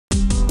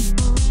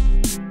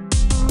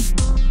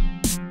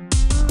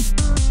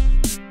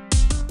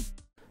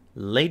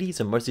Ladies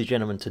and mostly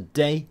gentlemen,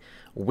 today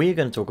we're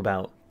going to talk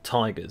about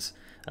tigers.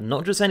 And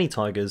not just any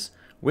tigers,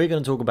 we're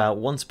going to talk about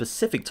one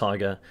specific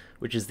tiger,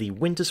 which is the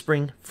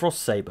Winterspring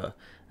Frostsaber.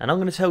 And I'm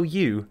going to tell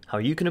you how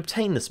you can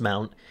obtain this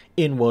mount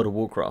in World of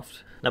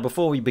Warcraft. Now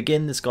before we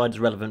begin, this guide is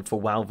relevant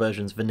for WoW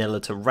versions Vanilla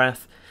to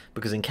Wrath,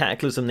 because in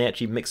Cataclysm they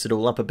actually mix it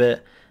all up a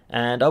bit,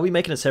 and I'll be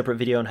making a separate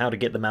video on how to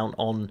get the mount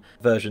on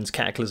versions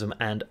Cataclysm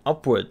and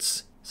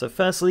upwards. So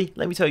firstly,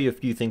 let me tell you a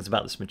few things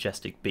about this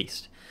majestic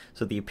beast.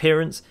 So the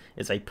appearance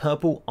is a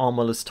purple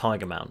armorless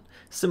tiger mount,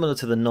 similar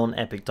to the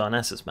non-epic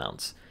Dionysus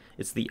mounts.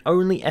 It's the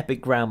only epic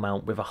ground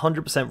mount with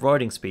 100%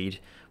 riding speed,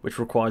 which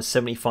requires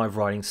 75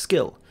 riding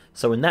skill.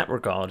 So in that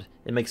regard,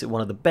 it makes it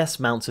one of the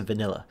best mounts in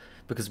vanilla,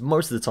 because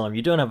most of the time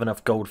you don't have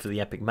enough gold for the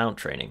epic mount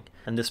training,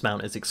 and this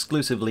mount is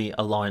exclusively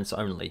Alliance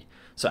only.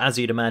 So as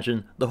you'd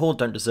imagine, the Horde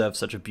don't deserve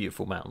such a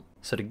beautiful mount.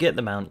 So to get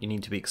the mount, you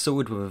need to be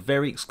exalted with a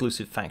very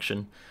exclusive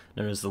faction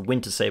known as the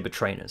Wintersaber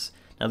Trainers.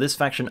 Now this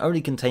faction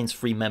only contains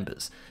 3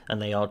 members,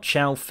 and they are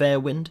Chow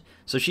Fairwind,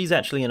 so she's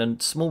actually in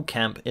a small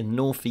camp in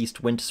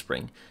northeast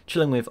Winterspring,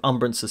 chilling with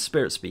Umbrance the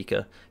Spirit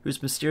Speaker,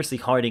 who's mysteriously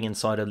hiding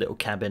inside a little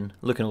cabin,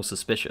 looking all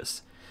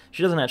suspicious.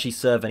 She doesn't actually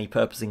serve any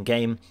purpose in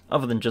game,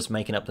 other than just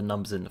making up the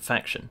numbers in the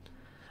faction.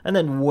 And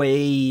then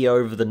way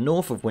over the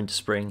north of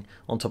Winterspring,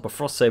 on top of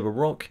Frostsaber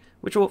Rock,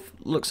 which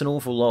looks an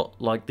awful lot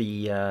like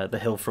the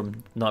hill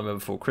from Nightmare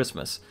Before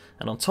Christmas,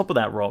 and on top of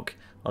that rock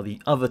are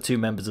the other 2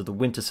 members of the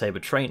Wintersaber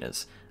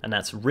Trainers, and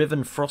that's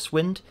Riven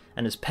Frostwind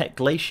and his pet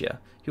Glacier,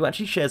 who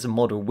actually shares a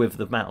model with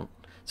the mount.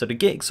 So to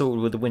get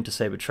exalted with the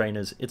Wintersaber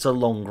Trainers, it's a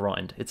long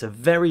grind. It's a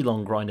very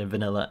long grind in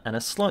vanilla, and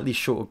a slightly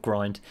shorter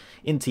grind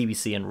in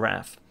TBC and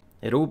Wrath.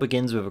 It all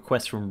begins with a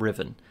quest from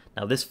Riven.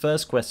 Now this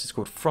first quest is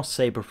called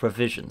Frostsaber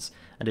Provisions,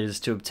 and it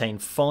is to obtain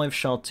 5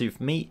 Shardtooth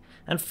meat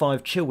and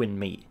 5 Chillwind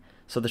meat.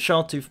 So the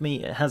Shardtooth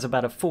meat, it has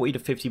about a 40 to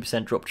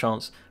 50% drop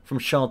chance from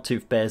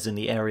Shardtooth bears in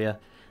the area,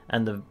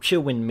 and the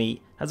Chillwind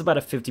meat has about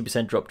a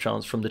 50% drop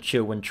chance from the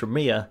Chillwind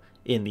Tremere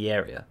in the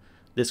area.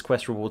 This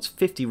quest rewards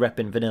 50 rep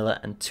in vanilla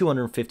and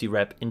 250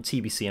 rep in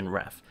TBC and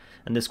Wrath,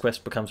 and this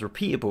quest becomes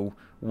repeatable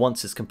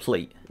once it's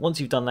complete. Once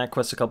you've done that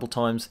quest a couple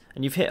times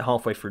and you've hit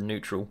halfway through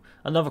neutral,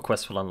 another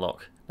quest will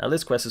unlock. Now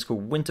this quest is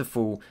called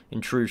Winterfall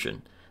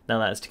Intrusion. Now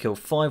that is to kill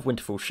 5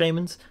 Winterfall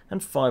Shamans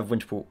and 5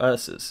 Winterfall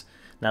Ursas.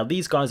 Now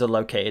these guys are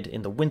located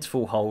in the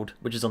Winterfall Hold,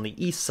 which is on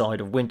the east side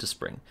of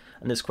Winterspring,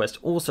 and this quest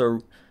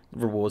also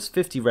rewards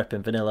 50 rep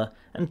in vanilla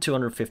and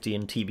 250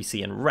 in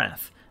TBC and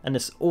Wrath, and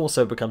this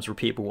also becomes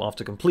repeatable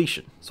after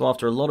completion. So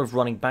after a lot of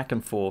running back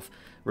and forth,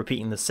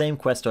 repeating the same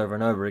quest over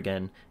and over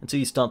again until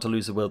you start to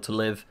lose the will to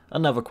live,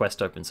 another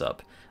quest opens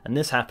up, and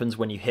this happens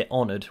when you hit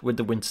Honoured with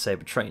the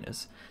Wintersaber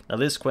Trainers. Now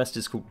this quest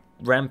is called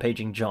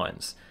Rampaging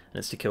Giants, and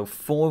it's to kill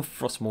 4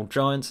 Frostmaw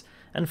Giants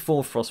and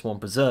 4 Frostmaw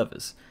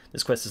Preservers.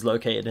 This quest is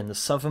located in the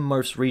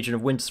southernmost region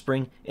of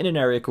Winterspring in an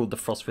area called the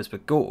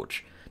Frostwhisper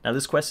Gorge. Now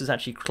this quest is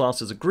actually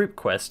classed as a group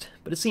quest,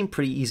 but it seemed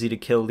pretty easy to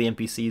kill the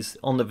NPCs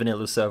on the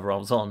vanilla server I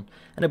was on,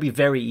 and it'll be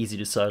very easy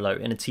to solo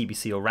in a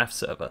TBC or Wrath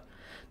server.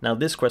 Now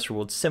this quest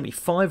rewards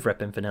 75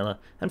 rep in vanilla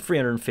and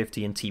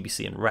 350 in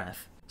TBC and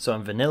Wrath. So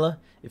in vanilla,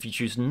 if you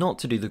choose not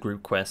to do the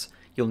group quest,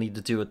 you'll need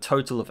to do a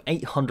total of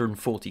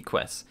 840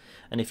 quests,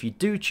 and if you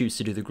do choose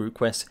to do the group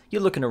quests,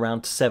 you're looking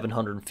around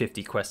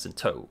 750 quests in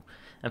total.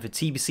 And for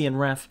TBC and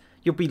Wrath,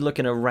 you'll be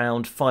looking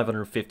around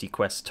 550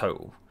 quests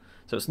total.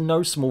 So it's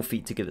no small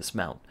feat to get this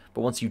mount,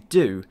 but once you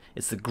do,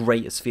 it's the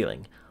greatest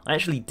feeling. I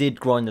actually did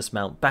grind this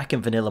mount back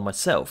in vanilla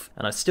myself,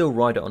 and I still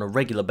ride it on a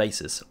regular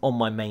basis on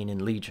my main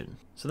in Legion.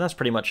 So that's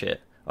pretty much it.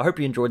 I hope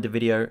you enjoyed the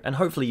video, and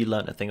hopefully you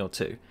learnt a thing or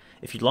two.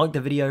 If you liked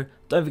the video,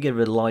 don't forget to give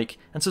it a like,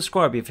 and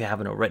subscribe if you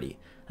haven't already.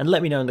 And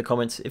let me know in the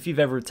comments if you've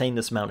ever obtained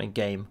this mount in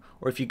game,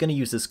 or if you're going to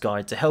use this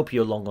guide to help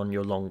you along on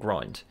your long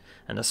grind.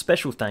 And a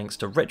special thanks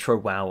to Retro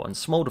WoW and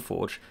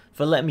Smolderforge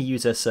for letting me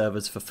use their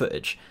servers for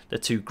footage. They're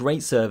 2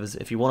 great servers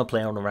if you want to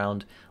play on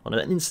around on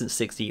an instant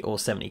 60 or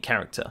 70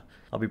 character.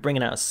 I'll be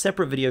bringing out a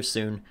separate video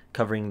soon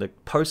covering the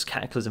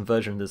post-Cataclysm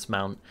version of this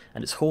mount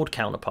and its Horde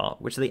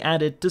counterpart, which they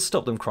added to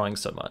stop them crying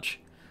so much.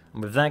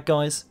 And with that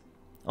guys,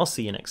 I'll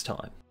see you next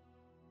time.